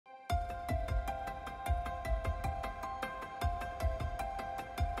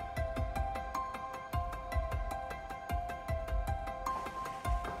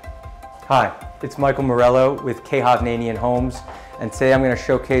Hi, it's Michael Morello with Hovnanian Homes, and today I'm going to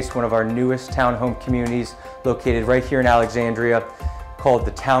showcase one of our newest townhome communities located right here in Alexandria called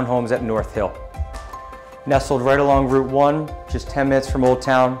the Townhomes at North Hill. Nestled right along Route 1, just 10 minutes from Old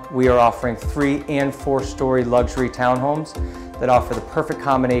Town, we are offering 3- and 4-story luxury townhomes that offer the perfect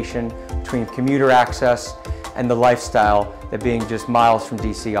combination between commuter access and the lifestyle that being just miles from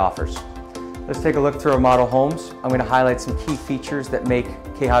DC offers. Let's take a look through our model homes. I'm going to highlight some key features that make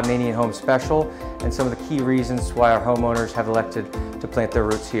Hovnanian Homes special and some of the key reasons why our homeowners have elected to plant their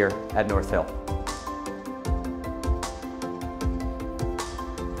roots here at North Hill.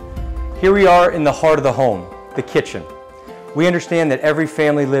 Here we are in the heart of the home, the kitchen. We understand that every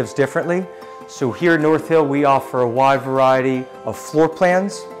family lives differently, so here at North Hill we offer a wide variety of floor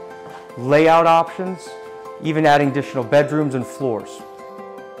plans, layout options, even adding additional bedrooms and floors.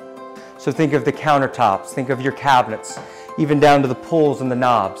 So think of the countertops, think of your cabinets, even down to the pulls and the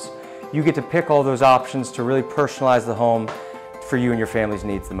knobs. You get to pick all those options to really personalize the home for you and your family's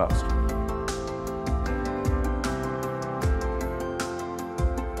needs the most.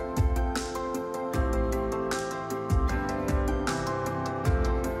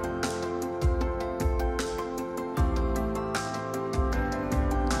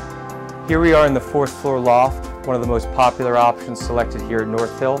 Here we are in the 4th floor loft, one of the most popular options selected here at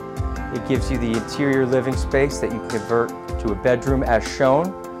North Hill. It gives you the interior living space that you can convert to a bedroom as shown,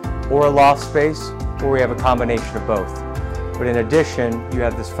 or a loft space, or we have a combination of both. But in addition, you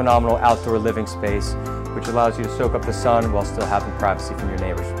have this phenomenal outdoor living space, which allows you to soak up the sun while still having privacy from your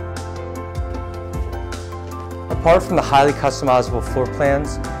neighbors. Apart from the highly customizable floor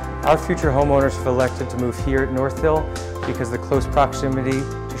plans, our future homeowners have elected to move here at North Hill because of the close proximity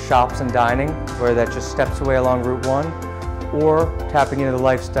to shops and dining, whether that just steps away along Route 1, or tapping into the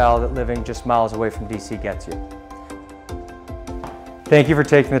lifestyle that living just miles away from DC gets you. Thank you for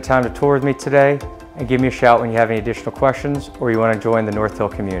taking the time to tour with me today, and give me a shout when you have any additional questions or you want to join the North Hill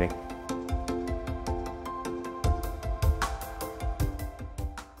community.